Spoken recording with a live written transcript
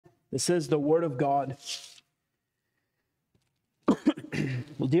This is the word of God.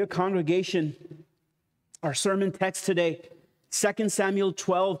 Well, dear congregation, our sermon text today, 2 Samuel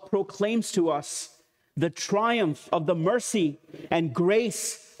 12, proclaims to us the triumph of the mercy and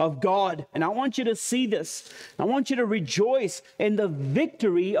grace of God. And I want you to see this. I want you to rejoice in the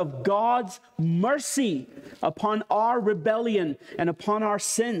victory of God's mercy upon our rebellion and upon our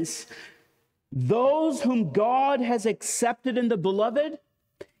sins. Those whom God has accepted in the beloved,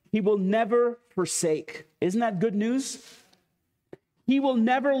 he will never forsake. Isn't that good news? He will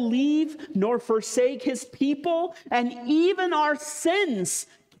never leave nor forsake his people, and even our sins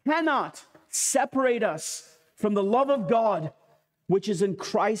cannot separate us from the love of God, which is in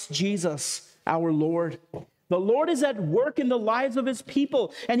Christ Jesus, our Lord. The Lord is at work in the lives of his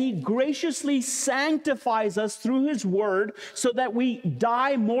people, and he graciously sanctifies us through his word so that we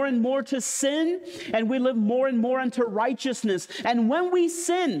die more and more to sin, and we live more and more unto righteousness. And when we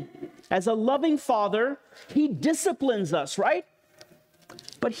sin, as a loving father, he disciplines us, right?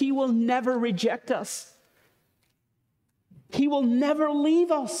 But he will never reject us. He will never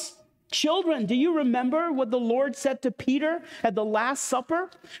leave us. Children, do you remember what the Lord said to Peter at the Last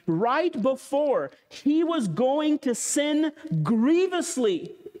Supper? Right before he was going to sin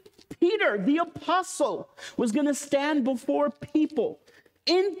grievously, Peter, the apostle, was going to stand before people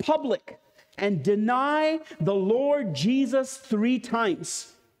in public and deny the Lord Jesus 3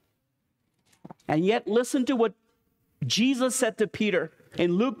 times. And yet, listen to what Jesus said to Peter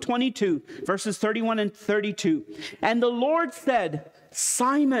in Luke 22, verses 31 and 32. And the Lord said,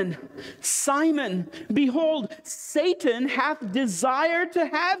 Simon, Simon, behold, Satan hath desired to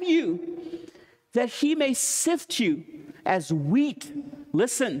have you, that he may sift you as wheat.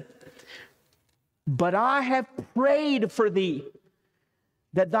 Listen, but I have prayed for thee,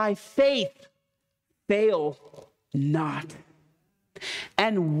 that thy faith fail not.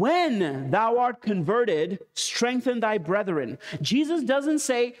 And when thou art converted, strengthen thy brethren. Jesus doesn't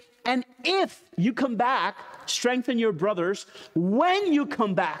say, and if you come back, strengthen your brothers. When you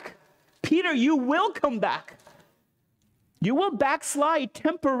come back, Peter, you will come back. You will backslide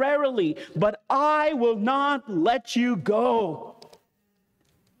temporarily, but I will not let you go.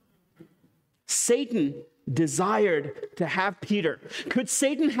 Satan desired to have Peter. Could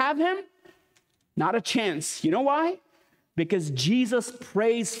Satan have him? Not a chance. You know why? Because Jesus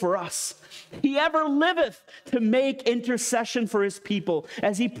prays for us. He ever liveth to make intercession for his people.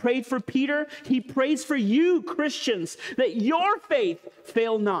 As he prayed for Peter, he prays for you, Christians, that your faith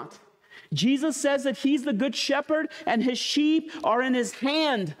fail not. Jesus says that he's the good shepherd and his sheep are in his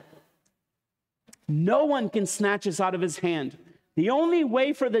hand. No one can snatch us out of his hand. The only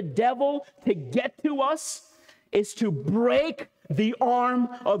way for the devil to get to us is to break the arm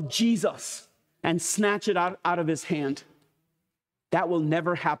of Jesus and snatch it out of his hand. That will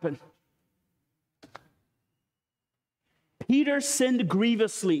never happen. Peter sinned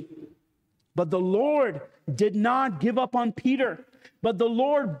grievously, but the Lord did not give up on Peter, but the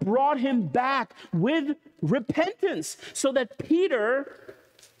Lord brought him back with repentance so that Peter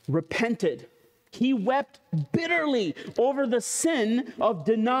repented. He wept bitterly over the sin of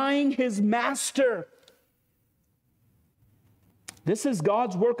denying his master. This is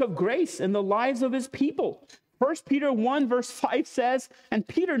God's work of grace in the lives of his people. 1 Peter 1 verse 5 says, and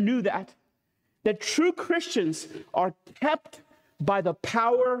Peter knew that true Christians are kept by the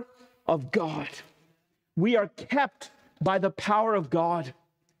power of God. We are kept by the power of God.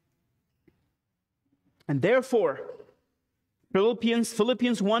 And therefore,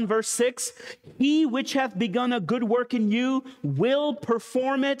 Philippians 1 verse 6, he which hath begun a good work in you will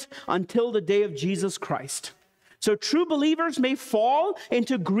perform it until the day of Jesus Christ. So true believers may fall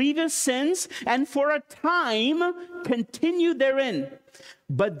into grievous sins and for a time continue therein,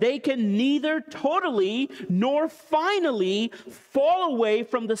 but they can neither totally nor finally fall away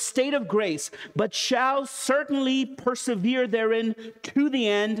from the state of grace, but shall certainly persevere therein to the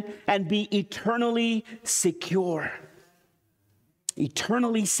end and be eternally secure,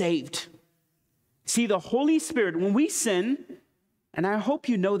 eternally saved. See, the Holy Spirit, when we sin, and I hope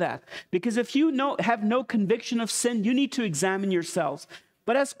you know that, because if you have no conviction of sin, you need to examine yourselves.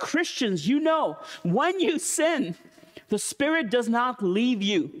 But as Christians, you know, when you sin, the Spirit does not leave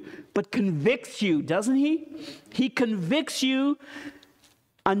you, but convicts you, doesn't he? He convicts you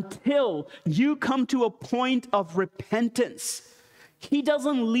until you come to a point of repentance. He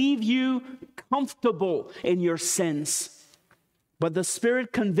doesn't leave you comfortable in your sins, but the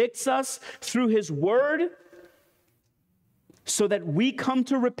Spirit convicts us through his word, so that we come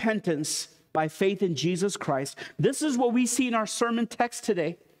to repentance by faith in Jesus Christ. This is what we see in our sermon text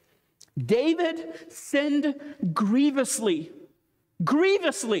today. David sinned grievously,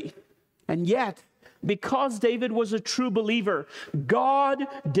 grievously. And yet, because David was a true believer, God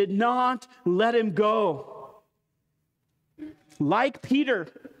did not let him go. Like Peter,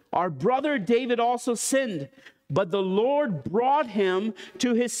 our brother David also sinned, but the Lord brought him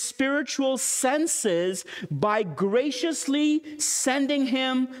to his spiritual senses by graciously sending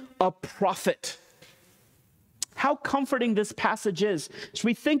him a prophet. How comforting this passage is. As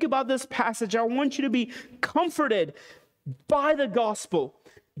we think about this passage, I want you to be comforted by the gospel.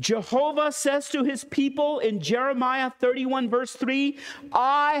 Jehovah says to his people in Jeremiah 31 verse 3,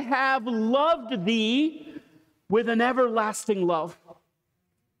 I have loved thee with an everlasting love.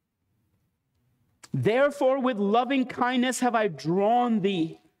 Therefore, with loving kindness have I drawn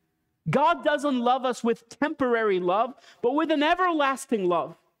thee. God doesn't love us with temporary love, but with an everlasting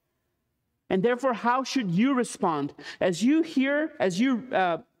love. And therefore, how should you respond? As you hear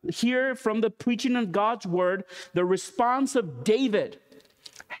from the preaching of God's word, the response of David,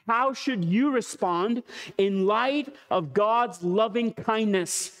 how should you respond in light of God's loving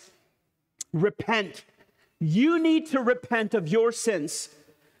kindness? Repent. You need to repent of your sins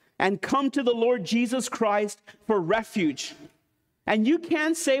and come to the Lord Jesus Christ for refuge. And you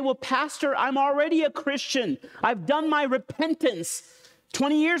can't say, well, Pastor, I'm already a Christian. I've done my repentance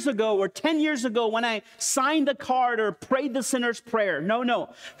 20 years ago or 10 years ago when I signed the card or prayed the sinner's prayer.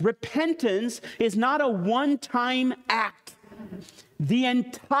 No. Repentance is not a one-time act. The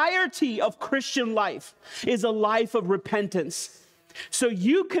entirety of Christian life is a life of repentance. So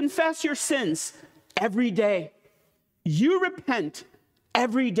you confess your sins every day. You repent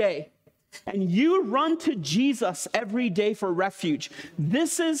every day. And you run to Jesus every day for refuge.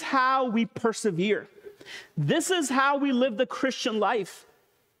 This is how we persevere. This is how we live the Christian life.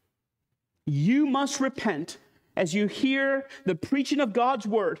 You must repent as you hear the preaching of God's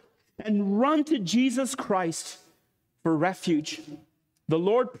word and run to Jesus Christ for refuge. The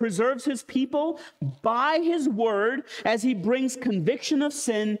Lord preserves his people by his word as he brings conviction of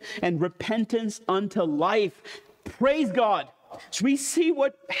sin and repentance unto life. Praise God. As we see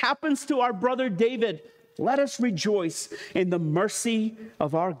what happens to our brother David, let us rejoice in the mercy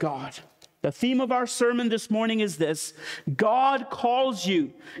of our God. The theme of our sermon this morning is this: God calls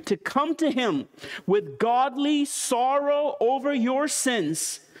you to come to him with godly sorrow over your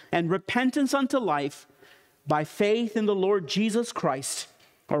sins and repentance unto life by faith in the Lord Jesus Christ,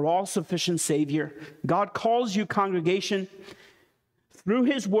 our all-sufficient Savior. God calls you, congregation, through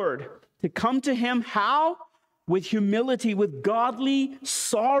his word to come to him. How? With humility, with godly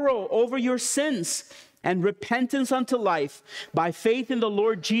sorrow over your sins and repentance unto life by faith in the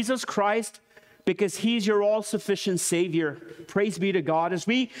Lord Jesus Christ, because he's your all-sufficient Savior. Praise be to God. As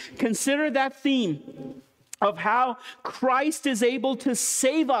we consider that theme of how Christ is able to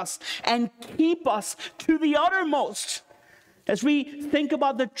save us and keep us to the uttermost, as we think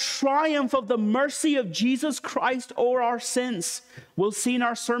about the triumph of the mercy of Jesus Christ over our sins, we'll see in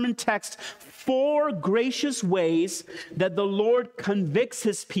our sermon text 4 gracious ways that the Lord convicts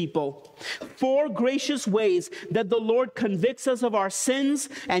his people. 4 gracious ways that the Lord convicts us of our sins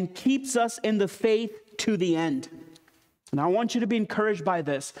and keeps us in the faith to the end. And I want you to be encouraged by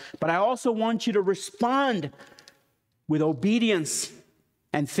this, but I also want you to respond with obedience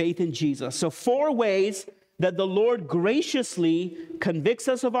and faith in Jesus. So 4 ways that the Lord graciously convicts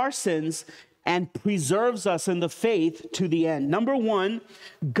us of our sins and preserves us in the faith to the end. Number 1,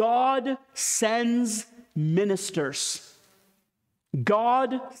 God sends ministers.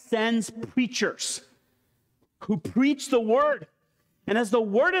 God sends preachers who preach the word. And as the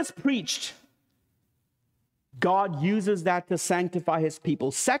word is preached, God uses that to sanctify his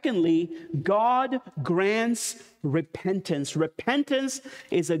people. Secondly, God grants repentance. Repentance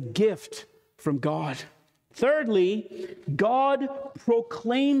is a gift from God. Thirdly, God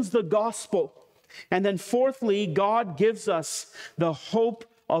proclaims the gospel. And then fourthly, God gives us the hope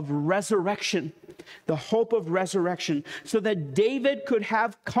of resurrection. The hope of resurrection. So that David could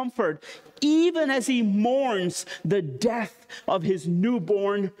have comfort even as he mourns the death of his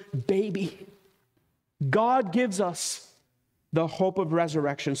newborn baby. God gives us the hope of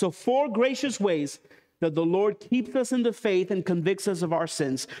resurrection. So 4 gracious ways that the Lord keeps us in the faith and convicts us of our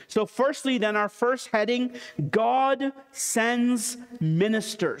sins. So firstly, then, our first heading, God sends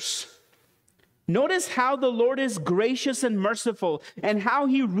ministers. Notice how the Lord is gracious and merciful and how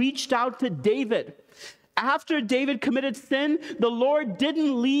he reached out to David. After David committed sin, the Lord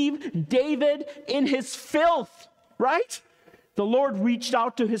didn't leave David in his filth, right? The Lord reached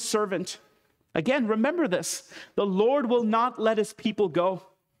out to his servant. Again, remember this. The Lord will not let his people go.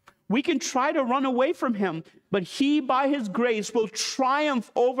 We can try to run away from him, but he, by his grace, will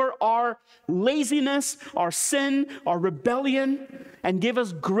triumph over our laziness, our sin, our rebellion, and give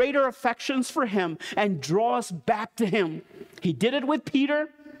us greater affections for him and draw us back to him. He did it with Peter.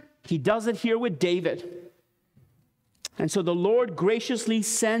 He does it here with David. And so the Lord graciously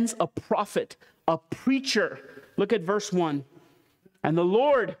sends a prophet, a preacher. Look at verse 1. And the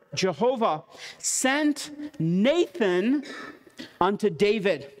Lord, Jehovah, sent Nathan unto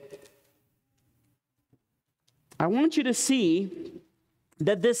David. I want you to see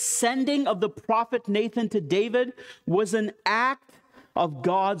that this sending of the prophet Nathan to David was an act of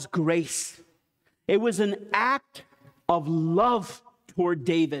God's grace. It was an act of love toward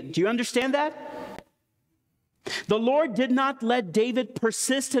David. Do you understand that? The Lord did not let David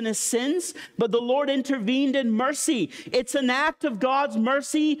persist in his sins, but the Lord intervened in mercy. It's an act of God's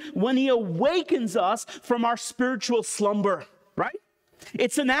mercy when he awakens us from our spiritual slumber, right?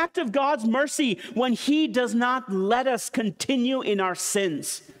 It's an act of God's mercy when he does not let us continue in our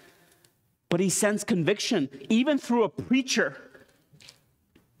sins, but he sends conviction, even through a preacher.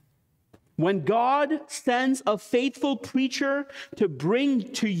 When God sends a faithful preacher to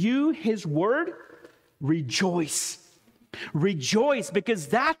bring to you his word, rejoice. Rejoice, because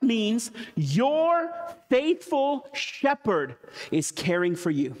that means your faithful shepherd is caring for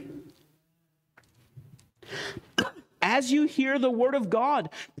you. As you hear the word of God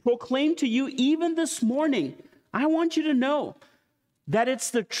proclaimed to you even this morning, I want you to know that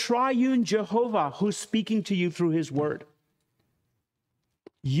it's the triune Jehovah who's speaking to you through his word.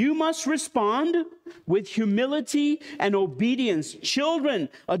 You must respond with humility and obedience. Children,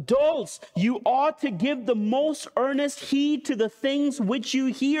 adults, you ought to give the most earnest heed to the things which you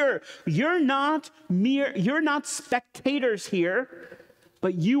hear. You're not spectators here,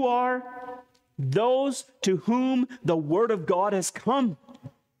 but you are those to whom the word of God has come.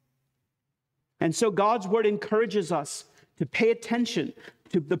 And so God's word encourages us to pay attention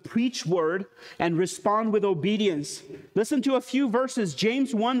to the preached word and respond with obedience. Listen to a few verses.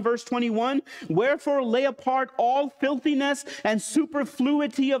 James 1 verse 21, wherefore lay apart all filthiness and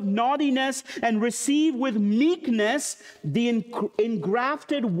superfluity of naughtiness and receive with meekness the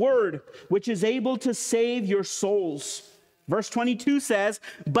engrafted word, which is able to save your souls. Verse 22 says,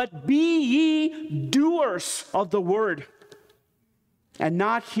 but be ye doers of the word and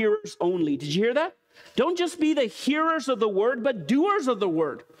not hearers only. Did you hear that? Don't just be the hearers of the word, but doers of the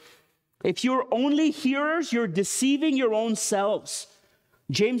word. If you're only hearers, you're deceiving your own selves.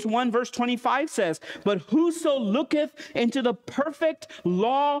 James 1 verse 25 says, but whoso looketh into the perfect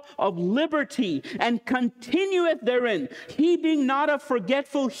law of liberty and continueth therein, he being not a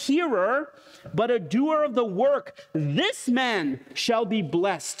forgetful hearer, but a doer of the work, this man shall be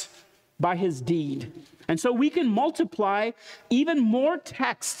blessed by his deed. And so we can multiply even more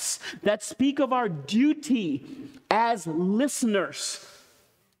texts that speak of our duty as listeners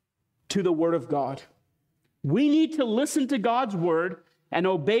to the word of God. We need to listen to God's word and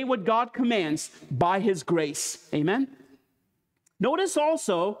obey what God commands by his grace. Amen? Notice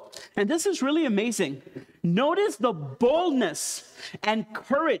also, and this is really amazing, notice the boldness and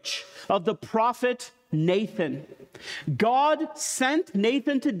courage of the prophet Nathan. God sent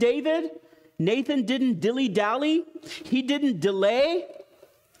Nathan to David. Nathan didn't dilly-dally. He didn't delay.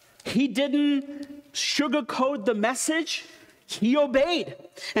 He didn't sugarcoat the message. He obeyed,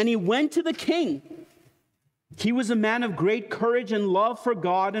 and he went to the king. He was a man of great courage and love for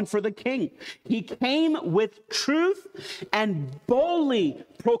God and for the king. He came with truth and boldly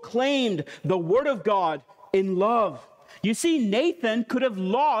proclaimed the word of God in love. You see, Nathan could have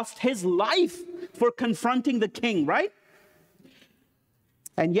lost his life for confronting the king, right?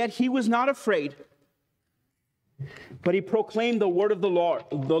 And yet he was not afraid. But he proclaimed the word of the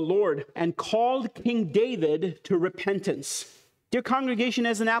Lord and called King David to repentance. Dear congregation,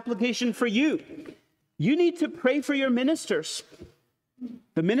 as an application for you, you need to pray for your ministers,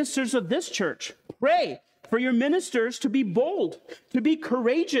 the ministers of this church. Pray for your ministers to be bold, to be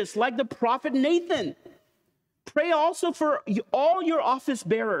courageous like the prophet Nathan. Pray also for all your office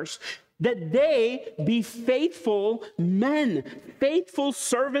bearers, that they be faithful men, faithful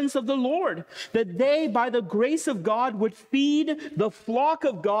servants of the Lord, that they, by the grace of God, would feed the flock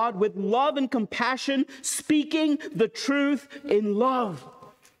of God with love and compassion, speaking the truth in love.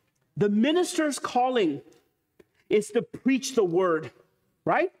 The minister's calling is to preach the word,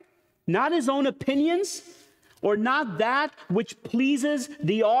 right? Not his own opinions or not that which pleases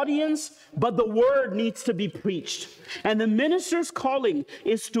the audience, but the word needs to be preached. And the minister's calling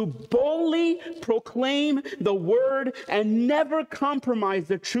is to boldly proclaim the word and never compromise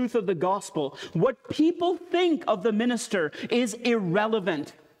the truth of the gospel. What people think of the minister is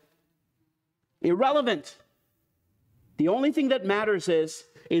irrelevant. irrelevant. The only thing that matters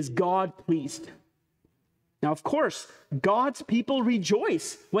is God pleased? Now, of course, God's people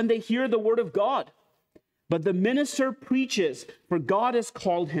rejoice when they hear the word of God. But the minister preaches, for God has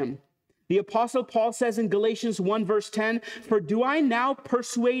called him. The Apostle Paul says in Galatians 1 verse 10, "For do I now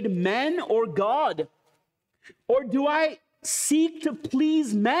persuade men or God? Or do I seek to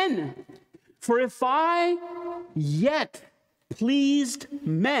please men? For if I yet pleased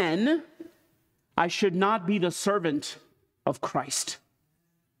men, I should not be the servant of Christ."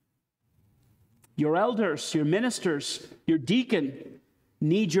 Your elders, your ministers, your deacon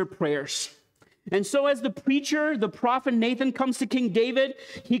need your prayers. And so as the preacher, the prophet Nathan comes to King David,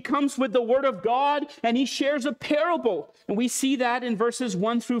 he comes with the word of God and he shares a parable. And we see that in verses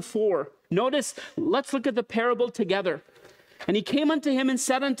 1 through 4. Notice, let's look at the parable together. "And he came unto him and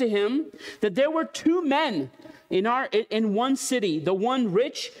said unto him that there were two men in one city, the one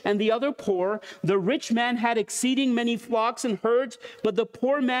rich and the other poor. The rich man had exceeding many flocks and herds, but the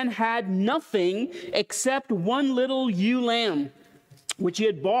poor man had nothing except one little ewe lamb, which he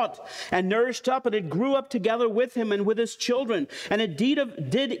had bought and nourished up, and it grew up together with him and with his children. And it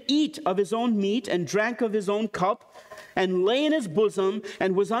did eat of his own meat and drank of his own cup, and lay in his bosom,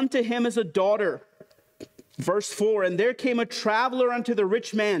 and was unto him as a daughter." Verse 4, "And there came a traveler unto the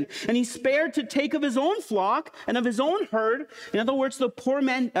rich man, and he spared to take of his own flock and of his own herd." In other words, the poor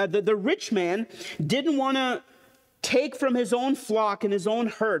man, the rich man didn't want to take from his own flock and his own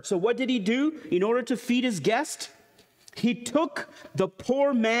herd. So what did he do in order to feed his guest? He took the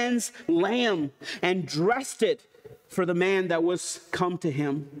poor man's lamb and dressed it for the man that was come to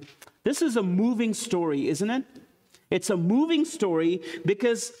him. This is a moving story, isn't it? It's a moving story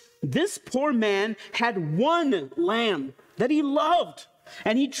because this poor man had one lamb that he loved,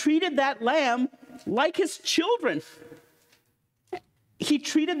 and he treated that lamb like his children. He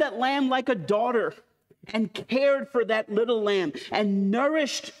treated that lamb like a daughter and cared for that little lamb and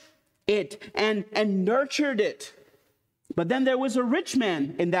nourished it and nurtured it. But then there was a rich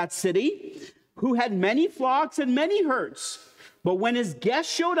man in that city who had many flocks and many herds. But when his guest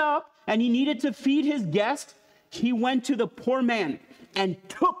showed up and he needed to feed his guest, he went to the poor man and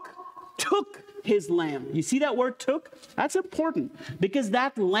took his lamb. You see that word took? That's important because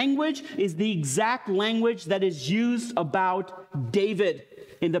that language is the exact language that is used about David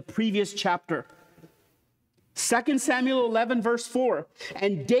in the previous chapter. 2 Samuel 11 verse 4,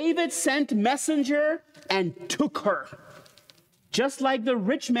 "And David sent messenger and took her." Just like the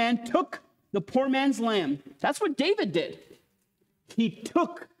rich man took the poor man's lamb. That's what David did. He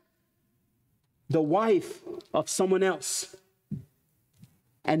took the wife of someone else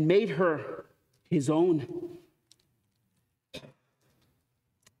and made her his own.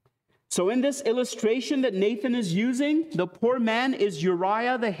 So in this illustration that Nathan is using, the poor man is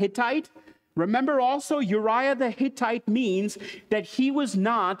Uriah the Hittite. Remember also, Uriah the Hittite means that he was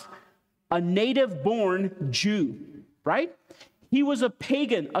not a native-born Jew, right? He was a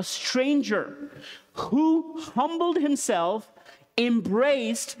pagan, a stranger, who humbled himself,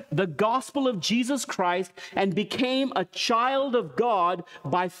 embraced the gospel of Jesus Christ, and became a child of God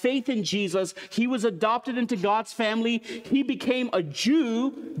by faith in Jesus. He was adopted into God's family. He became a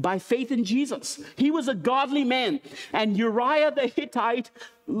Jew by faith in Jesus. He was a godly man. And Uriah the Hittite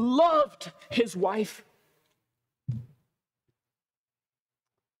loved his wife.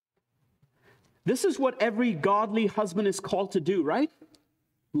 This is what every godly husband is called to do, right?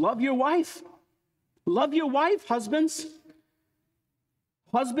 Love your wife. Love your wife, husbands.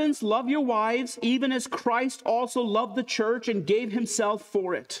 Husbands, love your wives, even as Christ also loved the church and gave himself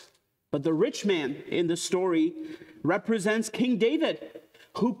for it. But the rich man in the story represents King David,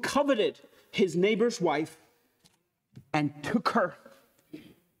 who coveted his neighbor's wife and took her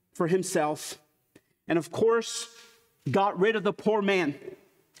for himself. And of course, got rid of the poor man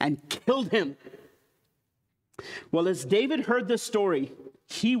and killed him. Well, as David heard this story,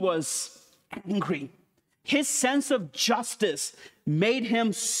 he was angry. His sense of justice made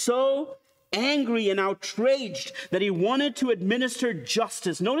him so angry and outraged that he wanted to administer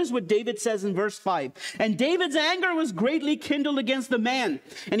justice. Notice what David says in verse 5. "And David's anger was greatly kindled against the man.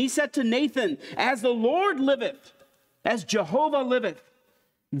 And he said to Nathan, as the Lord liveth, as Jehovah liveth,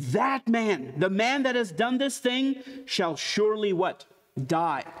 that man, the man that has done this thing, shall surely" what?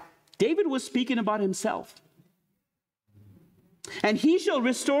 "Die." David was speaking about himself. "And he shall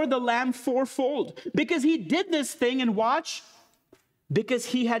restore the lamb fourfold," because he did this thing, and watch, because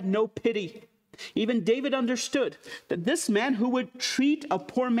he had no pity. Even David understood that this man who would treat a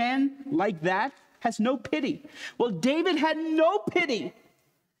poor man like that has no pity. Well, David had no pity.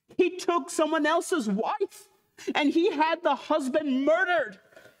 He took someone else's wife and he had the husband murdered.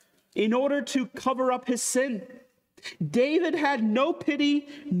 in order to cover up his sin. David had no pity,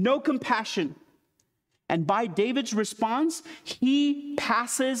 no compassion. And by David's response, he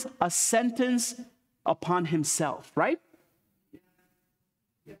passes a sentence upon himself, right?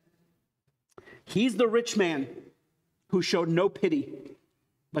 He's the rich man who showed no pity,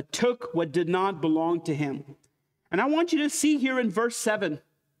 but took what did not belong to him. And I want you to see here in verse 7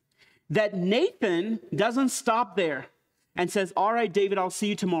 that Nathan doesn't stop there and says, all right, David, I'll see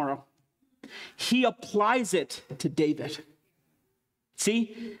you tomorrow. He applies it to David.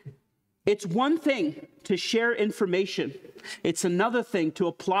 See, it's one thing to share information. It's another thing to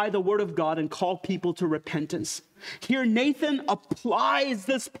apply the word of God and call people to repentance. Here, Nathan applies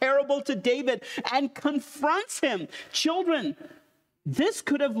this parable to David and confronts him. Children, this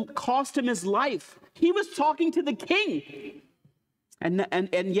could have cost him his life. He was talking to the king. And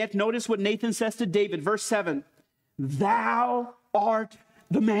yet notice what Nathan says to David, verse 7. Thou art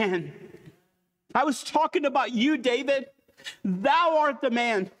the man. I was talking about you, David. Thou art the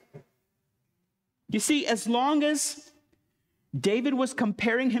man. You see, as long as David was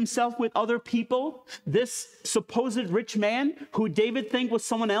comparing himself with other people, this supposed rich man who David think was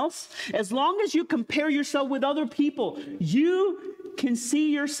someone else, as long as you compare yourself with other people, you can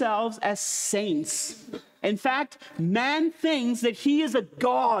see yourselves as saints. In fact, man thinks that he is a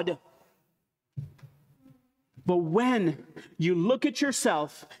god. But when you look at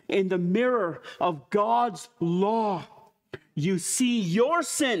yourself in the mirror of God's law, you see your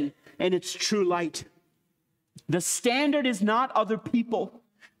sin in its true light. The standard is not other people.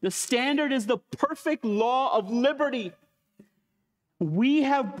 The standard is the perfect law of liberty. We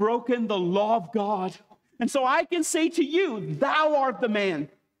have broken the law of God. And so I can say to you, thou art the man.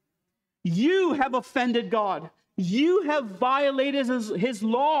 You have offended God. You have violated his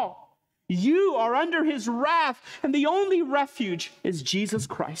law. You are under his wrath, and the only refuge is Jesus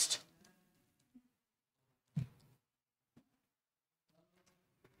Christ.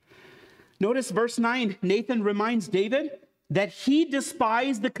 Notice verse 9, Nathan reminds David that he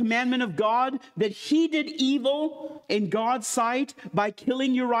despised the commandment of God, that he did evil in God's sight by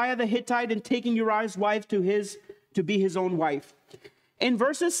killing Uriah the Hittite and taking Uriah's wife to be his own wife. In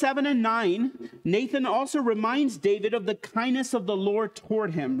verses 7 and 9, Nathan also reminds David of the kindness of the Lord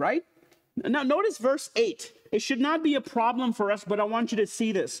toward him, right? Now notice verse 8. It should not be a problem for us, but I want you to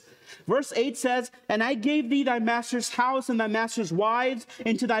see this. Verse 8 says, and I gave thee thy master's house and thy master's wives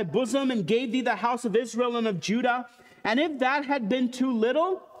into thy bosom, and gave thee the house of Israel and of Judah. And if that had been too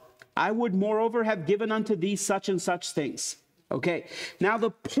little, I would moreover have given unto thee such and such things. Okay, now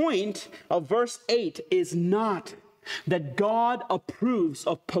the point of verse 8 is not that God approves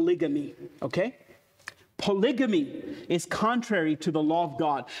of polygamy, okay? Polygamy is contrary to the law of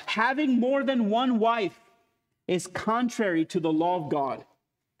God. Having more than one wife is contrary to the law of God.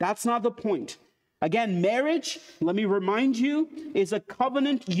 That's not the point. Again, marriage, let me remind you, is a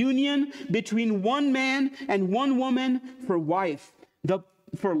covenant union between one man and one woman for life. The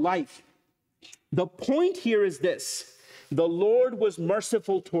point here is this. The Lord was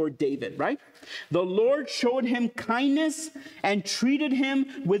merciful toward David, right? The Lord showed him kindness and treated him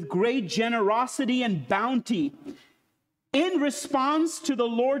with great generosity and bounty. In response to the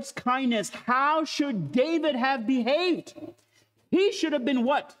Lord's kindness, how should David have behaved? He should have been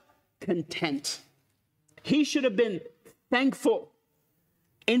what? Content. He should have been thankful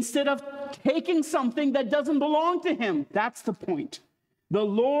instead of taking something that doesn't belong to him. That's the point. The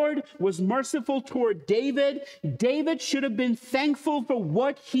Lord was merciful toward David. David should have been thankful for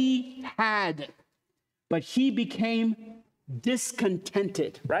what he had, but he became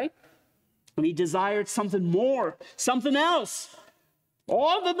discontented, right? And he desired something more, something else.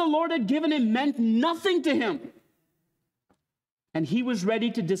 All that the Lord had given him meant nothing to him. And he was ready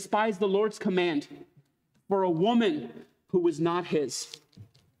to despise the Lord's command for a woman who was not his,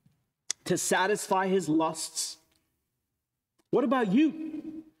 to satisfy his lusts. What about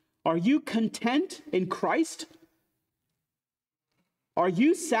you? Are you content in Christ? Are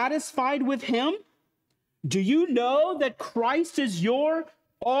you satisfied with him? Do you know that Christ is your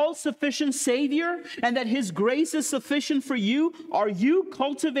all-sufficient Savior and that his grace is sufficient for you? Are you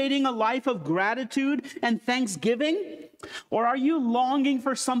cultivating a life of gratitude and thanksgiving? Or are you longing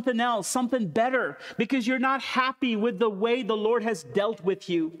for something else, something better, because you're not happy with the way the Lord has dealt with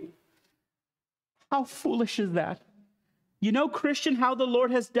you? How foolish is that? You know, Christian, how the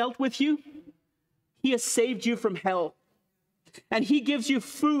Lord has dealt with you? He has saved you from hell. And he gives you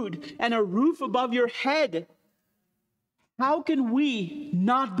food and a roof above your head. How can we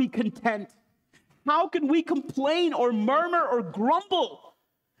not be content? How can we complain or murmur or grumble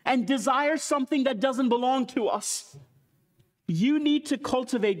and desire something that doesn't belong to us? You need to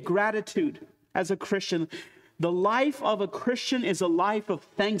cultivate gratitude as a Christian. The life of a Christian is a life of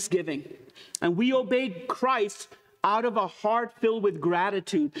thanksgiving. And we obeyed Christ out of a heart filled with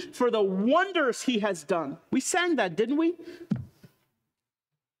gratitude for the wonders he has done. We sang that, didn't we?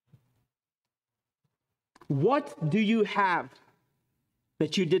 What do you have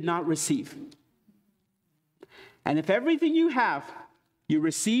that you did not receive? And if everything you have, you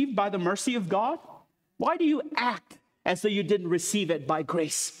received by the mercy of God, why do you act as though you didn't receive it by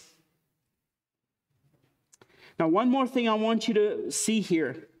grace? Now, one more thing I want you to see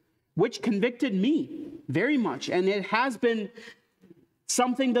here, which convicted me very much, and it has been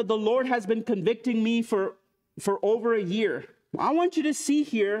something that the Lord has been convicting me for over a year. I want you to see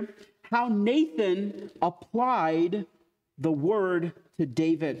here how Nathan applied the word to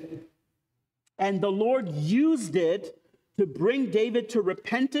David. And the Lord used it to bring David to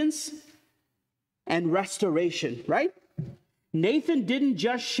repentance and restoration, right? Nathan didn't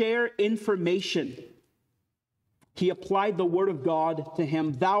just share information. He applied the word of God to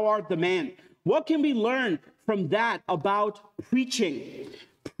him. Thou art the man. What can we learn from that about preaching?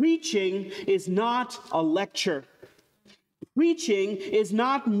 Preaching is not a lecture. Preaching is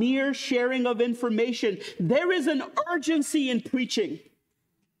not mere sharing of information. There is an urgency in preaching.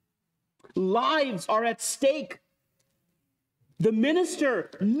 Lives are at stake. The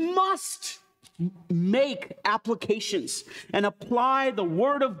minister must make applications and apply the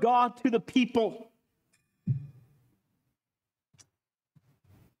word of God to the people.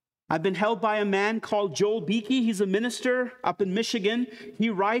 I've been helped by a man called Joel Beakey. He's a minister up in Michigan. He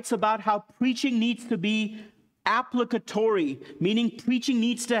writes about how preaching needs to be applicatory, meaning preaching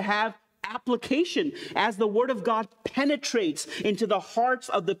needs to have application as the word of God penetrates into the hearts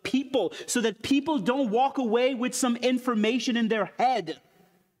of the people so that people don't walk away with some information in their head,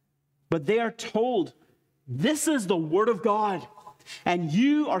 but they are told, this is the word of God, and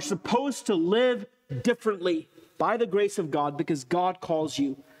you are supposed to live differently by the grace of God because God calls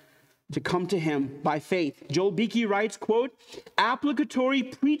you to come to him by faith. Joel Beakey writes, quote, applicatory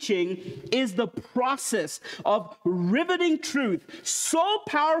preaching is the process of riveting truth so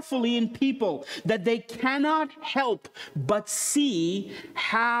powerfully in people that they cannot help but see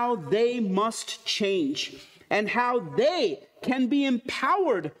how they must change and how they can be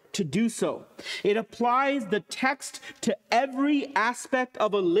empowered to do so. It applies the text to every aspect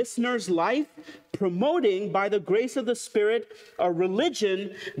of a listener's life, promoting, by the grace of the Spirit, a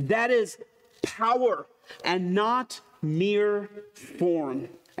religion that is power and not mere form,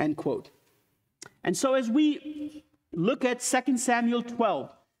 end quote. And so as we look at 2 Samuel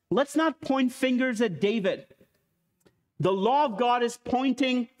 12, let's not point fingers at David. The law of God is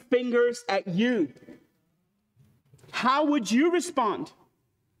pointing fingers at you. How would you respond?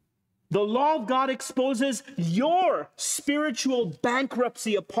 The law of God exposes your spiritual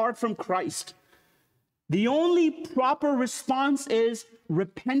bankruptcy apart from Christ. The only proper response is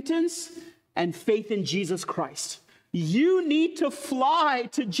repentance and faith in Jesus Christ. You need to fly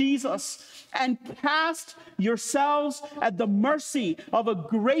to Jesus and cast yourselves at the mercy of a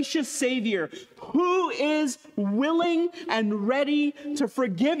gracious Savior who is willing and ready to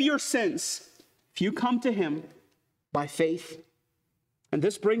forgive your sins if you come to him by faith. And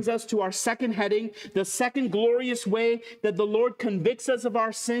this brings us to our second heading, the second glorious way that the Lord convicts us of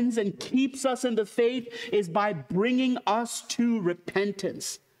our sins and keeps us in the faith is by bringing us to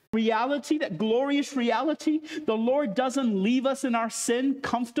repentance. Reality, that glorious reality, the Lord doesn't leave us in our sin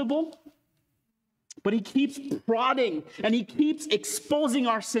comfortable, but he keeps prodding and he keeps exposing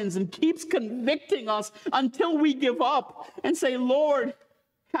our sins and keeps convicting us until we give up and say, Lord,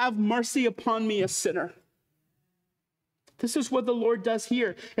 have mercy upon me, a sinner. This is what the Lord does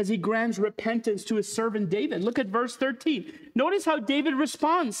here as he grants repentance to his servant David. Look at verse 13. Notice how David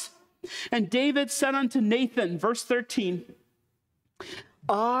responds. And David said unto Nathan, verse 13,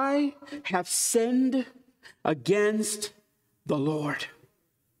 I have sinned against the Lord.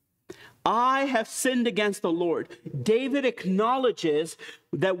 I have sinned against the Lord. David acknowledges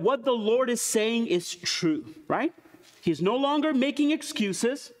that what the Lord is saying is true, right? He's no longer making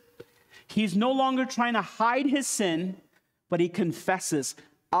excuses. He's no longer trying to hide his sin. But he confesses,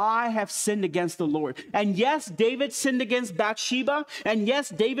 I have sinned against the Lord. And yes, David sinned against Bathsheba. And yes,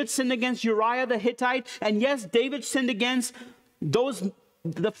 David sinned against Uriah the Hittite. And yes, David sinned against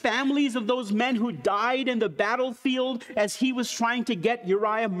the families of those men who died in the battlefield as he was trying to get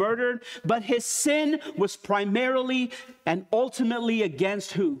Uriah murdered. But his sin was primarily and ultimately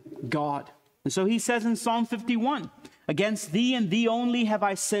against who? God. And so he says in Psalm 51, against thee and thee only have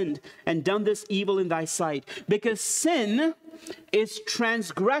I sinned and done this evil in thy sight. Because sin is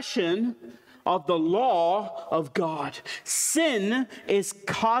transgression of the law of God. Sin is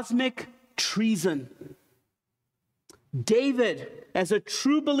cosmic treason. David, as a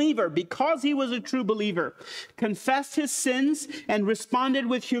true believer, because he was a true believer, confessed his sins and responded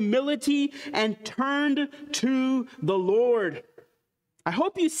with humility and turned to the Lord. I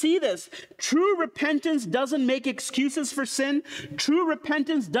hope you see this. True repentance doesn't make excuses for sin. True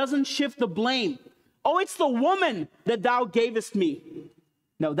repentance doesn't shift the blame. Oh, it's the woman that thou gavest me.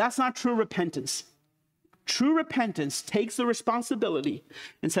 No, that's not true repentance. True repentance takes the responsibility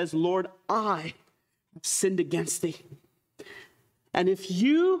and says, Lord, I have sinned against thee. And if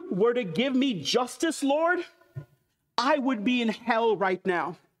you were to give me justice, Lord, I would be in hell right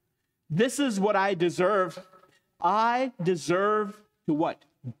now. This is what I deserve. I deserve to what?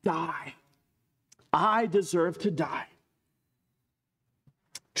 Die. I deserve to die.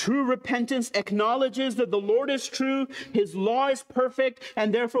 True repentance acknowledges that the Lord is true, his law is perfect,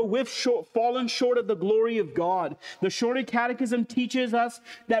 and therefore we've fallen short of the glory of God. The Shorter Catechism teaches us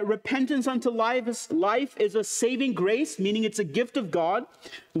that repentance unto life is a saving grace, meaning it's a gift of God,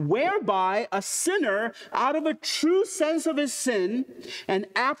 whereby a sinner, out of a true sense of his sin and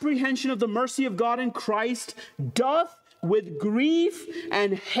apprehension of the mercy of God in Christ, doth with grief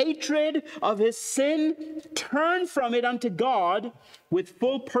and hatred of his sin, turn from it unto God with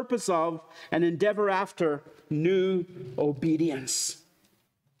full purpose of and endeavor after new obedience.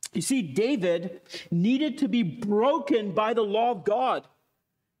 You see, David needed to be broken by the law of God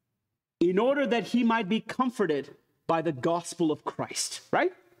in order that he might be comforted by the gospel of Christ,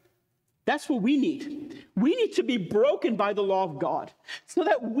 right? That's what we need. We need to be broken by the law of God so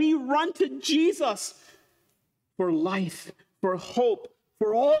that we run to Jesus for life, for hope,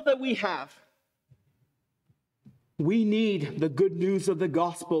 for all that we have. We need the good news of the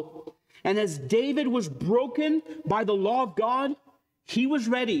gospel. And as David was broken by the law of God, he was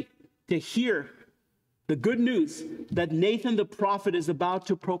ready to hear the good news that Nathan the prophet is about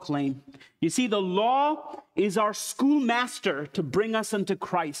to proclaim. You see, the law is our schoolmaster to bring us unto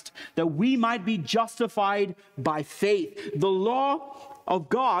Christ, that we might be justified by faith. The law of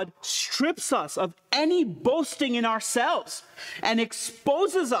God strips us of any boasting in ourselves and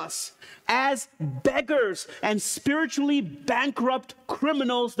exposes us as beggars and spiritually bankrupt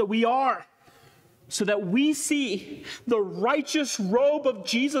criminals that we are, so that we see the righteous robe of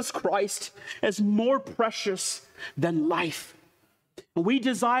Jesus Christ as more precious than life. We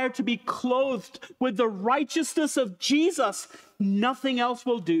desire to be clothed with the righteousness of Jesus. Nothing else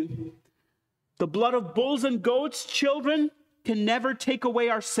will do. The blood of bulls and goats, children, can never take away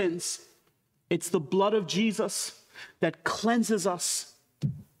our sins. It's the blood of Jesus that cleanses us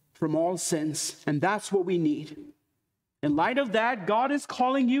from all sins, and that's what we need. In light of that, God is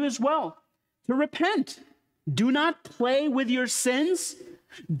calling you as well to repent. Do not play with your sins.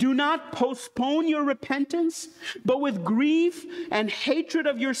 Do not postpone your repentance, but with grief and hatred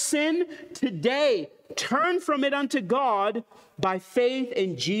of your sin, today turn from it unto God by faith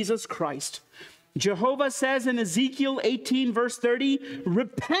in Jesus Christ. Jehovah says in Ezekiel 18 verse 30,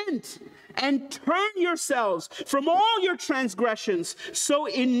 repent and turn yourselves from all your transgressions, so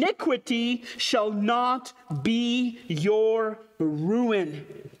iniquity shall not be your ruin.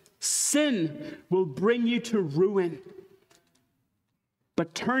 Sin will bring you to ruin.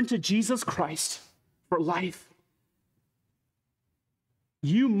 But turn to Jesus Christ for life.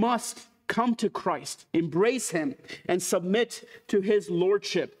 You must come to Christ, embrace him, and submit to his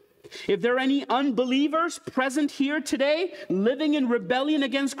lordship. If there are any unbelievers present here today living in rebellion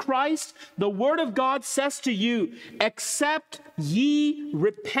against Christ, the word of God says to you, except ye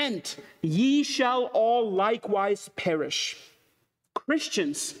repent, ye shall all likewise perish.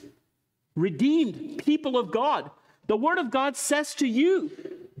 Christians, redeemed people of God, the word of God says to you,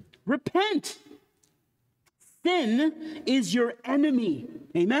 repent. Sin is your enemy.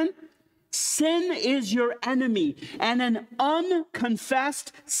 Amen? Sin is your enemy, and an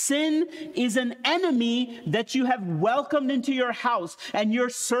unconfessed sin is an enemy that you have welcomed into your house, and you're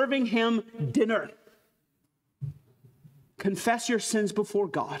serving him dinner. Confess your sins before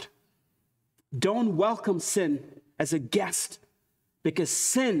God. Don't welcome sin as a guest, because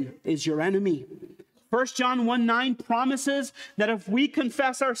sin is your enemy. 1 John 1:9 promises that if we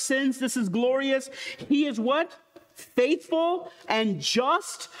confess our sins, this is glorious. He is what? Faithful and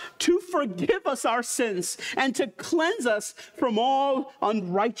just to forgive us our sins and to cleanse us from all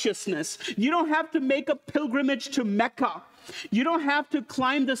unrighteousness. You don't have to make a pilgrimage to Mecca. You don't have to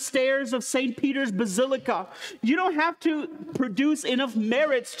climb the stairs of St. Peter's Basilica. You don't have to produce enough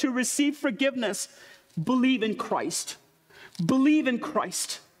merits to receive forgiveness. Believe in Christ. Believe in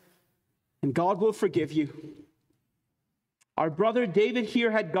Christ, and God will forgive you. Our brother David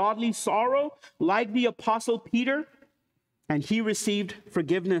here had godly sorrow, like the Apostle Peter, and he received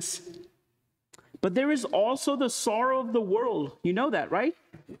forgiveness. But there is also the sorrow of the world. You know that, right?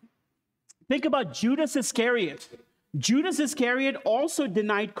 Think about Judas Iscariot. Judas Iscariot also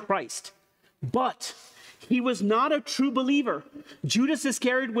denied Christ, but he was not a true believer. Judas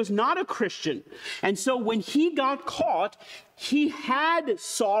Iscariot was not a Christian. And so when he got caught, he had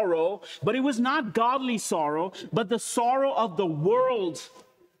sorrow, but it was not godly sorrow, but the sorrow of the world.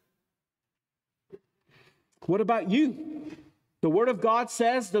 What about you? The word of God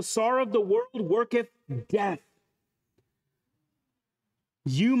says, the sorrow of the world worketh death.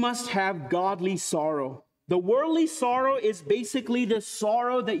 You must have godly sorrow. The worldly sorrow is basically the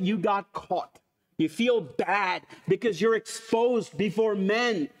sorrow that you got caught. You feel bad because you're exposed before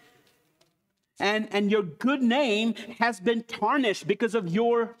men. And your good name has been tarnished because of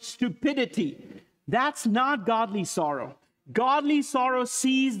your stupidity. That's not godly sorrow. Godly sorrow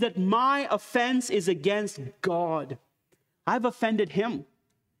sees that my offense is against God. I've offended him.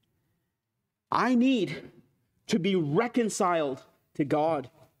 I need to be reconciled to God.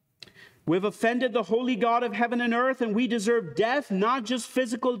 We've offended the holy God of heaven and earth, and we deserve death, not just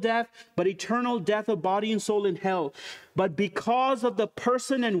physical death, but eternal death of body and soul in hell. But because of the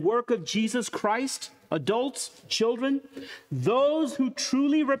person and work of Jesus Christ, adults, children, those who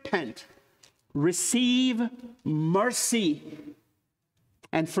truly repent receive mercy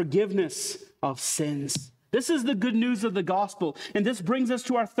and forgiveness of sins. This is the good news of the gospel. And this brings us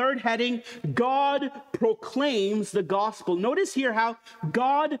to our third heading, God proclaims the gospel. Notice here how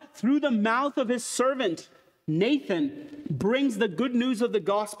God, through the mouth of his servant, Nathan, brings the good news of the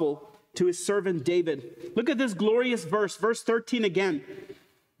gospel to his servant David. Look at this glorious verse, verse 13 again.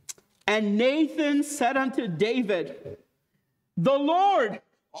 And Nathan said unto David, the Lord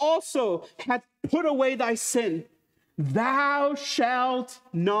also hath put away thy sin. Thou shalt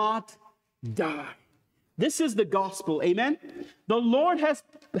not die. This is the gospel, amen? The Lord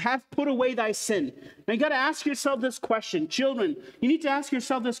hath put away thy sin. Now you got to ask yourself this question. Children, you need to ask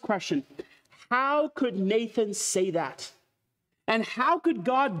yourself this question. How could Nathan say that? And how could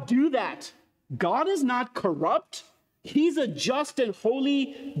God do that? God is not corrupt. He's a just and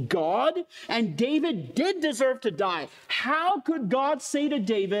holy God. And David did deserve to die. How could God say to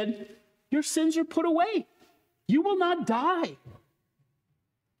David, your sins are put away? You will not die.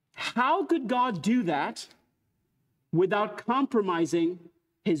 How could God do that without compromising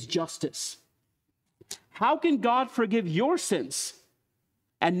his justice? How can God forgive your sins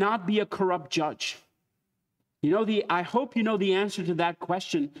and not be a corrupt judge? I hope you know the answer to that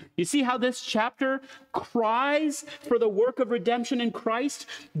question. You see how this chapter cries for the work of redemption in Christ?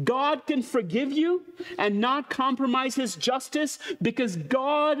 God can forgive you and not compromise his justice because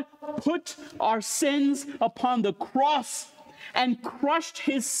God put our sins upon the cross and crushed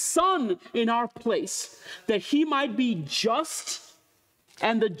his son in our place, that he might be just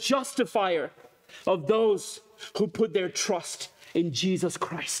and the justifier of those who put their trust in Jesus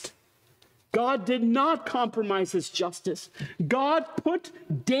Christ. God did not compromise his justice. God put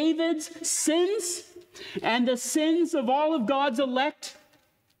David's sins and the sins of all of God's elect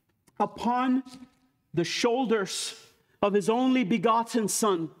upon the shoulders of his only begotten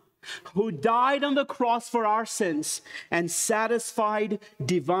Son, who died on the cross for our sins and satisfied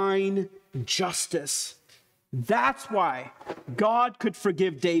divine justice. That's why God could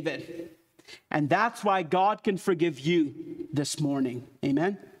forgive David. And that's why God can forgive you this morning.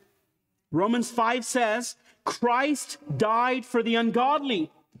 Amen. Romans 5 says, Christ died for the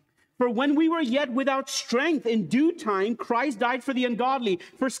ungodly. For when we were yet without strength, in due time, Christ died for the ungodly.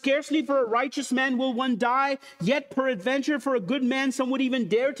 For scarcely for a righteous man will one die, yet peradventure for a good man some would even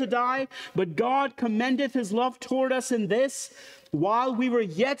dare to die. But God commendeth his love toward us in this, while we were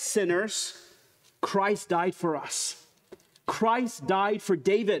yet sinners, Christ died for us. Christ died for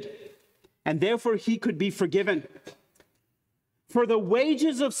David, and therefore he could be forgiven. For the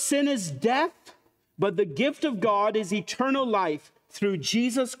wages of sin is death, but the gift of God is eternal life through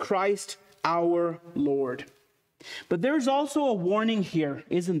Jesus Christ our Lord. But there's also a warning here,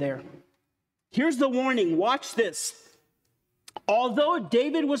 isn't there? Here's the warning. Watch this. Although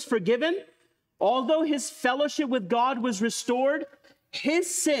David was forgiven, although his fellowship with God was restored,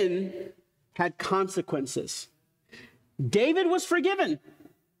 his sin had consequences. David was forgiven.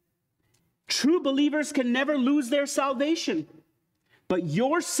 True believers can never lose their salvation. But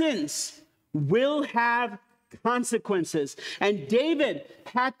your sins will have consequences. And David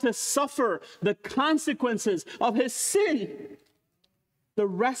had to suffer the consequences of his sin the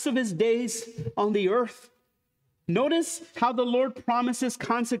rest of his days on the earth. Notice how the Lord promises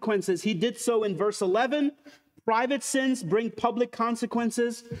consequences. He did so in verse 11, Private sins bring public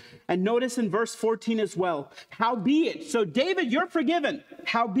consequences. And notice in verse 14 as well, howbeit, so David, you're forgiven.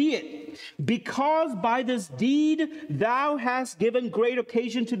 Howbeit, because by this deed thou hast given great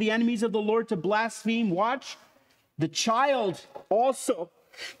occasion to the enemies of the Lord to blaspheme, watch, the child also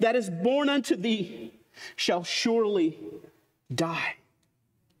that is born unto thee shall surely die.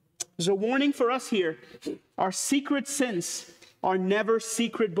 There's a warning for us here. Our secret sins are never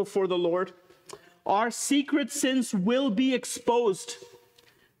secret before the Lord. Our secret sins will be exposed.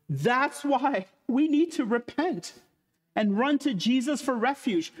 That's why we need to repent and run to Jesus for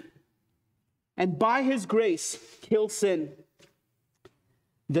refuge. And by his grace, kill sin.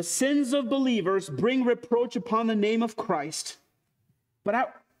 The sins of believers bring reproach upon the name of Christ.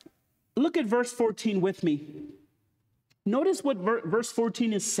 But look at verse 14 with me. Notice what verse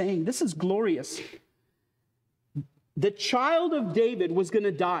 14 is saying. This is glorious. The child of David was going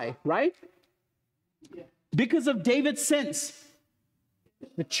to die, right? Because of David's sins.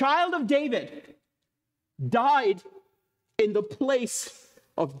 The child of David died in the place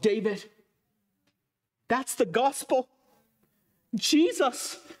of David. That's the gospel.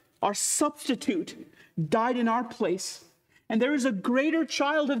 Jesus, our substitute, died in our place. And there is a greater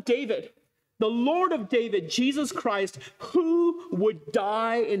child of David, the Lord of David, Jesus Christ, who would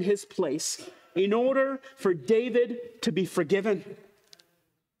die in his place in order for David to be forgiven.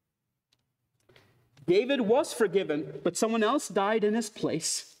 David was forgiven, but someone else died in his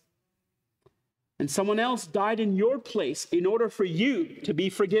place. And someone else died in your place in order for you to be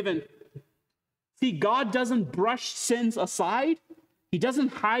forgiven. See, God doesn't brush sins aside. He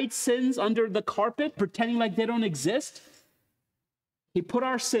doesn't hide sins under the carpet, pretending like they don't exist. He put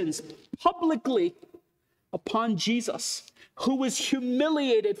our sins publicly upon Jesus, who was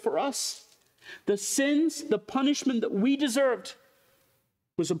humiliated for us. The sins, the punishment that we deserved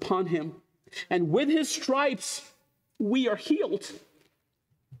was upon him. And with his stripes, we are healed.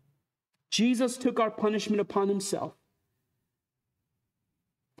 Jesus took our punishment upon himself.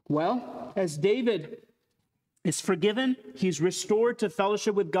 Well, as David is forgiven, he's restored to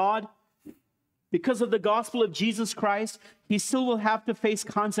fellowship with God. Because of the gospel of Jesus Christ, he still will have to face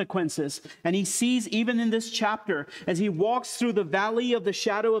consequences. And he sees even in this chapter, as he walks through the valley of the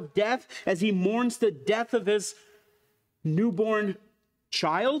shadow of death, as he mourns the death of his newborn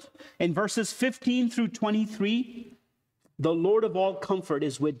child, in verses 15 through 23, the Lord of all comfort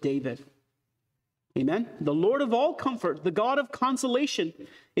is with David. Amen. The Lord of all comfort, the God of consolation,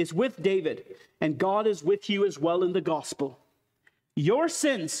 is with David, and God is with you as well in the gospel. Your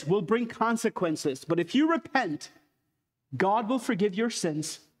sins will bring consequences, but if you repent, God will forgive your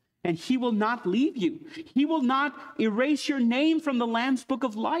sins, and he will not leave you. He will not erase your name from the Lamb's book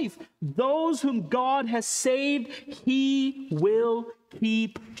of life. Those whom God has saved, he will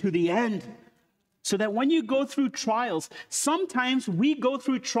keep to the end. So that when you go through trials, sometimes we go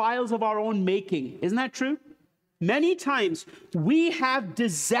through trials of our own making. Isn't that true? Many times we have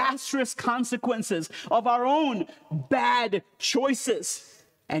disastrous consequences of our own bad choices.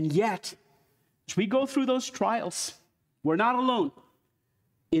 And yet, as we go through those trials, we're not alone.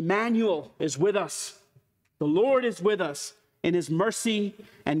 Emmanuel is with us. The Lord is with us in his mercy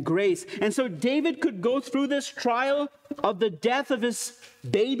and grace. And so David could go through this trial of the death of his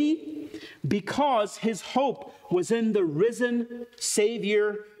baby because his hope was in the risen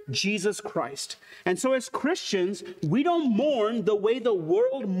Savior, Jesus Christ. And so as Christians, we don't mourn the way the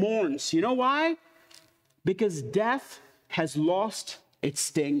world mourns. You know why? Because death has lost its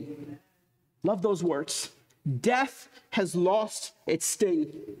sting. Love those words. Death has lost its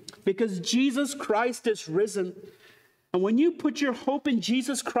sting because Jesus Christ is risen. And when you put your hope in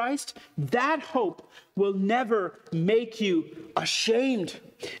Jesus Christ, that hope will never make you ashamed.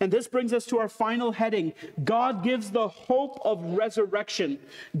 And this brings us to our final heading. God gives the hope of resurrection.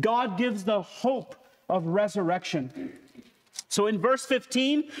 God gives the hope of resurrection. So in verse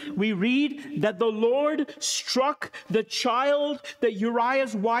 15, we read that the Lord struck the child that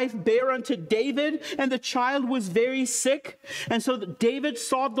Uriah's wife bare unto David, and the child was very sick. And so David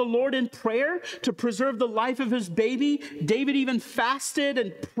sought the Lord in prayer to preserve the life of his baby. David even fasted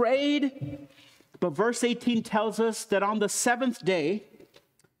and prayed. But verse 18 tells us that on the seventh day,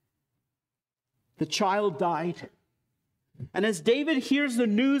 the child died. And as David hears the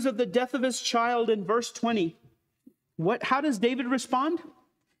news of the death of his child in verse 20, how does David respond?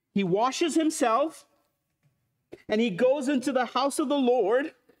 He washes himself and he goes into the house of the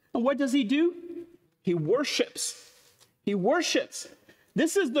Lord. And what does he do? He worships. He worships.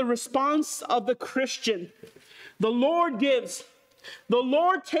 This is the response of the Christian. The Lord gives. The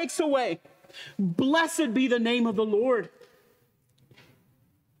Lord takes away. Blessed be the name of the Lord.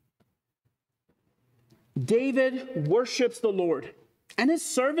 David worships the Lord. And his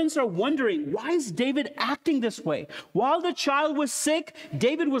servants are wondering, why is David acting this way? While the child was sick,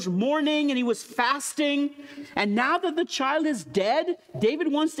 David was mourning and he was fasting. And now that the child is dead,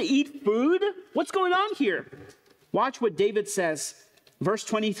 David wants to eat food? What's going on here? Watch what David says. Verse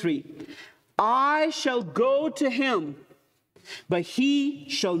 23. I shall go to him, but he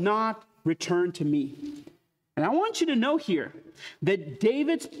shall not return to me. And I want you to know here that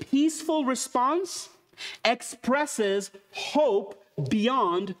David's peaceful response expresses hope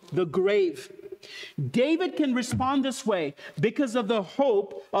beyond the grave. David can respond this way because of the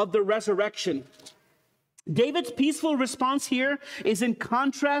hope of the resurrection. David's peaceful response here is in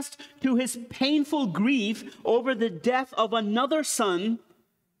contrast to his painful grief over the death of another son,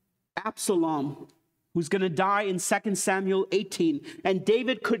 Absalom, who's going to die in 2 Samuel 18. And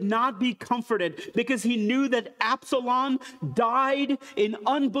David could not be comforted because he knew that Absalom died in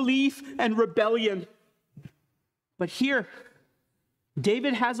unbelief and rebellion. But here,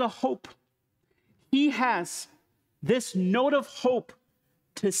 David has a hope. He has this note of hope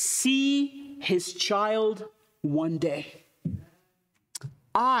to see his child one day.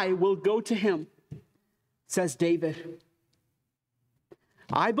 I will go to him, says David.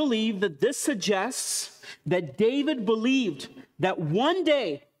 I believe that this suggests that David believed that one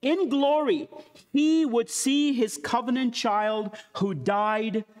day in glory, he would see his covenant child who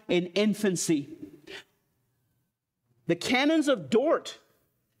died in infancy. The canons of Dort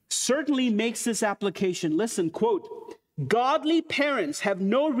certainly makes this application. Listen, quote, godly parents have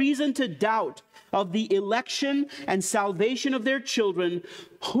no reason to doubt of the election and salvation of their children,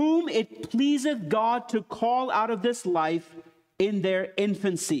 whom it pleaseth God to call out of this life in their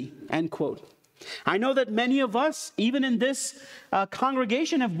infancy, end quote. I know that many of us, even in this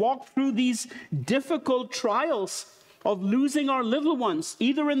congregation, have walked through these difficult trials of losing our little ones,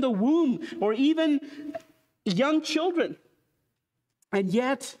 either in the womb or even young children. And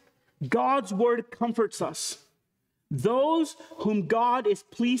yet, God's word comforts us. Those whom God is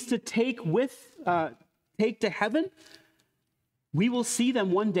pleased to take to heaven, we will see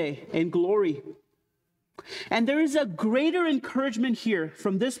them one day in glory. And there is a greater encouragement here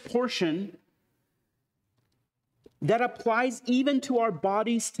from this portion that applies even to our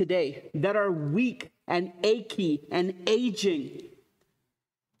bodies today that are weak and achy and aging.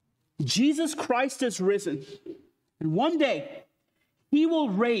 Jesus Christ is risen, and one day he will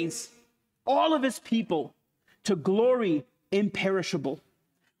raise all of his people to glory imperishable.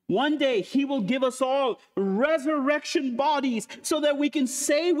 One day he will give us all resurrection bodies so that we can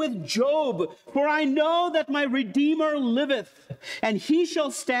say with Job, for I know that my Redeemer liveth, and he shall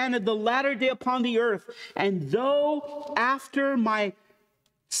stand at the latter day upon the earth. And though after my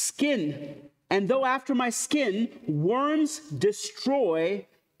skin worms destroy,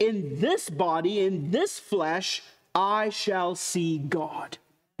 in this body, in this flesh, I shall see God.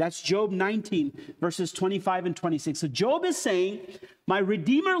 That's Job 19, verses 25 and 26. So Job is saying, my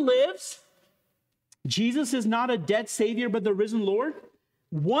Redeemer lives. Jesus is not a dead Savior, but the risen Lord.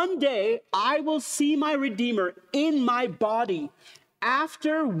 One day, I will see my Redeemer in my body.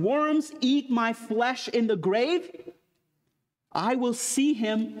 After worms eat my flesh in the grave, I will see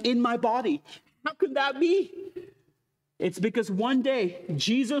him in my body. How could that be? It's because one day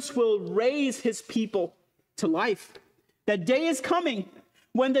Jesus will raise his people to life. That day is coming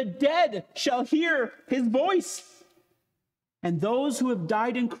when the dead shall hear his voice. And those who have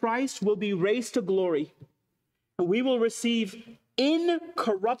died in Christ will be raised to glory. And we will receive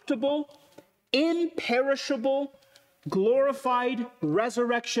incorruptible, imperishable, glorified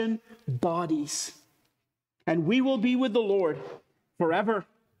resurrection bodies. And we will be with the Lord forever.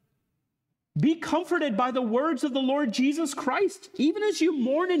 Be comforted by the words of the Lord Jesus Christ, even as you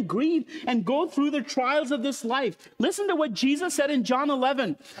mourn and grieve and go through the trials of this life. Listen to what Jesus said in John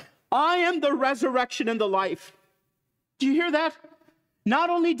 11. I am the resurrection and the life. Do you hear that? Not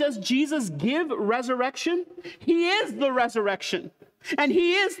only does Jesus give resurrection, he is the resurrection and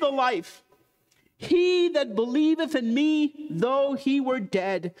he is the life. He that believeth in me, though he were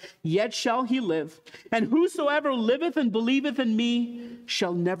dead, yet shall he live. And whosoever liveth and believeth in me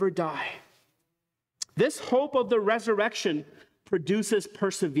shall never die. This hope of the resurrection produces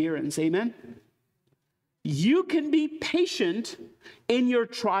perseverance. Amen? You can be patient in your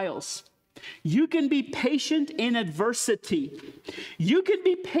trials. You can be patient in adversity. You can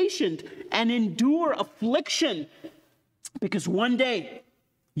be patient and endure affliction because one day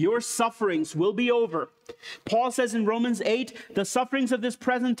your sufferings will be over. Paul says in Romans 8, the sufferings of this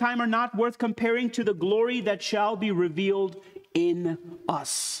present time are not worth comparing to the glory that shall be revealed in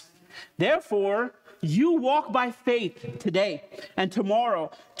us. Therefore, you walk by faith today and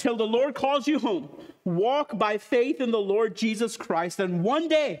tomorrow till the Lord calls you home. Walk by faith in the Lord Jesus Christ, and one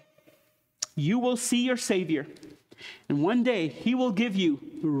day you will see your Savior. And one day he will give you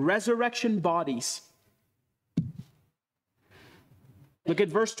resurrection bodies. Look at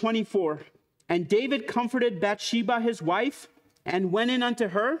verse 24. And David comforted Bathsheba his wife, and went in unto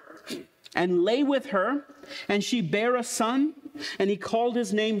her, and lay with her, and she bare a son, and he called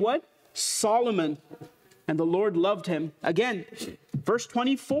his name what? Solomon. And the Lord loved him. Again, verse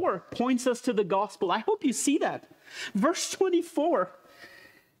 24 points us to the gospel. I hope you see that. Verse 24.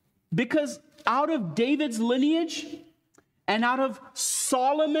 Because out of David's lineage and out of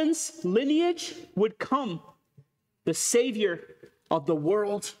Solomon's lineage would come the Savior of the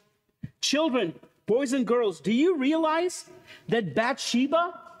world. Children, boys and girls, do you realize that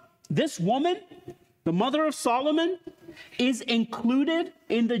Bathsheba, this woman, the mother of Solomon, is included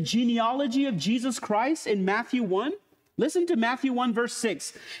in the genealogy of Jesus Christ in Matthew 1? Listen to Matthew 1 verse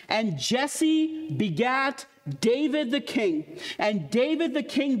 6. And Jesse begat David the king, and David the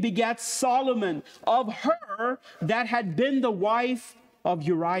king begat Solomon of her that had been the wife of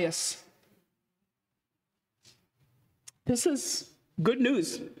Urias. This is good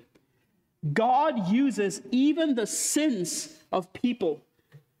news. God uses even the sins of people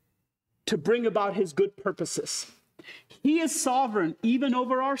to bring about his good purposes. He is sovereign even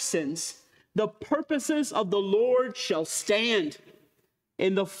over our sins. The purposes of the Lord shall stand.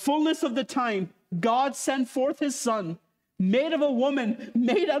 In the fullness of the time, God sent forth his Son, made of a woman,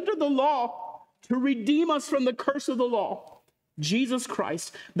 made under the law, to redeem us from the curse of the law. Jesus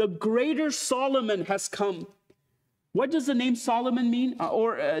Christ, the greater Solomon, has come. What does the name Solomon mean?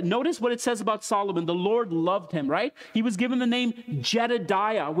 Notice what it says about Solomon. The Lord loved him, right? He was given the name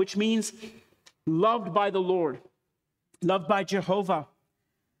Jedediah, which means loved by the Lord, loved by Jehovah.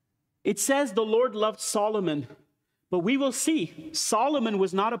 It says the Lord loved Solomon, but we will see Solomon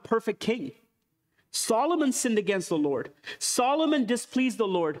was not a perfect king. Solomon sinned against the Lord. Solomon displeased the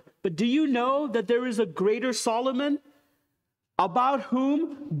Lord. But do you know that there is a greater Solomon, about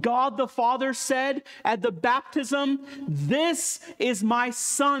whom God the Father said at the baptism, "This is my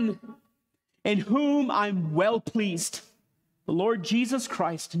Son, in whom I'm well pleased." The Lord Jesus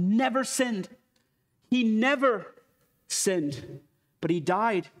Christ never sinned. He never sinned, but he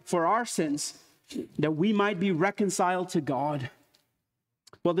died for our sins, that we might be reconciled to God.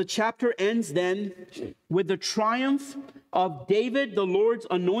 Well, the chapter ends then with the triumph of David, the Lord's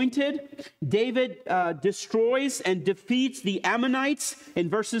anointed. David destroys and defeats the Ammonites in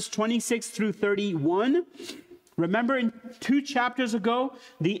verses 26 through 31. Remember, in 2 chapters ago,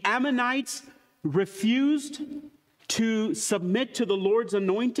 the Ammonites refused to submit to the Lord's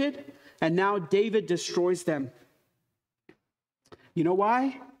anointed, and now David destroys them. You know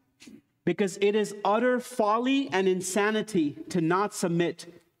why? Because it is utter folly and insanity to not submit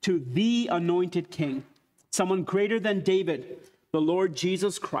to the anointed king, someone greater than David, the Lord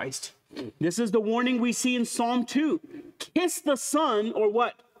Jesus Christ. This is the warning we see in Psalm 2. Kiss the Son or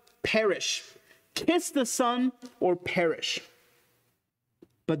what? Perish. Kiss the Son or perish.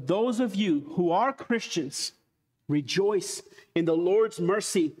 But those of you who are Christians, rejoice in the Lord's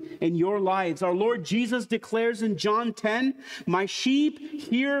mercy in your lives. Our Lord Jesus declares in John 10, "My sheep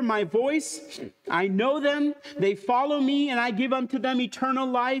hear my voice. I know them. They follow me, and I give unto them eternal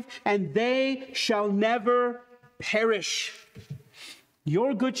life, and they shall never perish."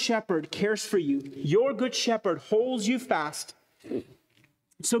 Your good shepherd cares for you. Your good shepherd holds you fast.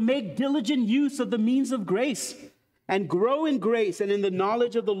 So make diligent use of the means of grace and grow in grace and in the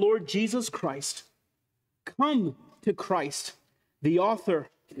knowledge of the Lord Jesus Christ. Come to Christ, the author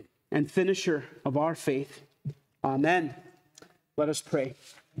and finisher of our faith. Amen. Let us pray.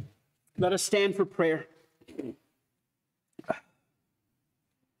 Let us stand for prayer.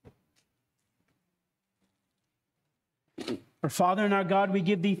 Our Father and our God, we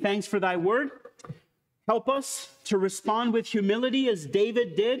give thee thanks for thy word. Help us to respond with humility as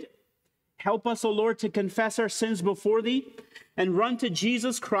David did. Help us, O Lord, to confess our sins before thee and run to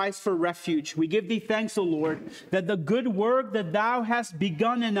Jesus Christ for refuge. We give thee thanks, O Lord, that the good work that thou hast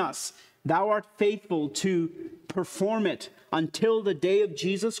begun in us, thou art faithful to perform it until the day of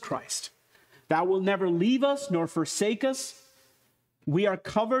Jesus Christ. Thou wilt never leave us nor forsake us. We are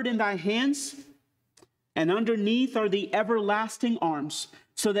covered in thy hands, and underneath are the everlasting arms,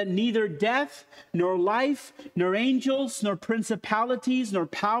 so that neither death, nor life, nor angels, nor principalities, nor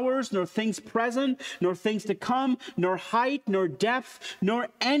powers, nor things present, nor things to come, nor height, nor depth, nor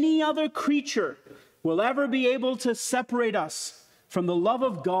any other creature will ever be able to separate us from the love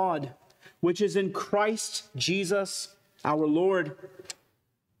of God, which is in Christ Jesus our Lord.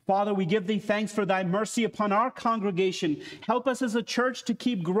 Father, we give thee thanks for thy mercy upon our congregation. Help us as a church to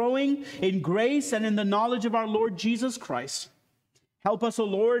keep growing in grace and in the knowledge of our Lord Jesus Christ. Help us, O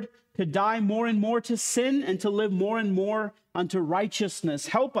Lord, to die more and more to sin and to live more and more unto righteousness.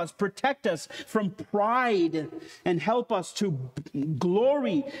 Help us, protect us from pride, and help us to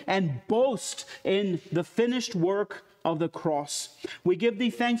glory and boast in the finished work of the cross. We give thee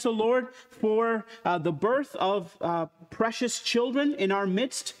thanks, O Lord, for the birth of precious children in our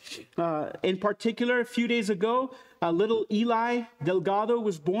midst. In particular, a few days ago, little Eli Delgado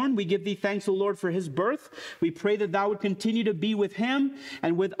was born. We give thee thanks, O Lord, for his birth. We pray that thou would continue to be with him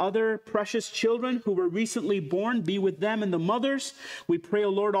and with other precious children who were recently born. Be with them and the mothers. We pray, O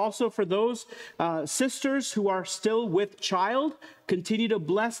Lord, also for those sisters who are still with child. Continue to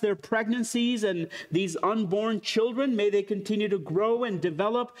bless their pregnancies and these unborn children. May they continue to grow and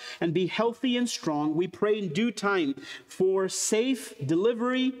develop and be healthy and strong. We pray in due time for safe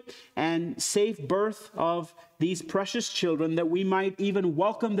delivery and safe birth of these precious children, that we might even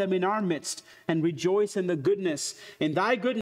welcome them in our midst and rejoice in the goodness, in thy goodness.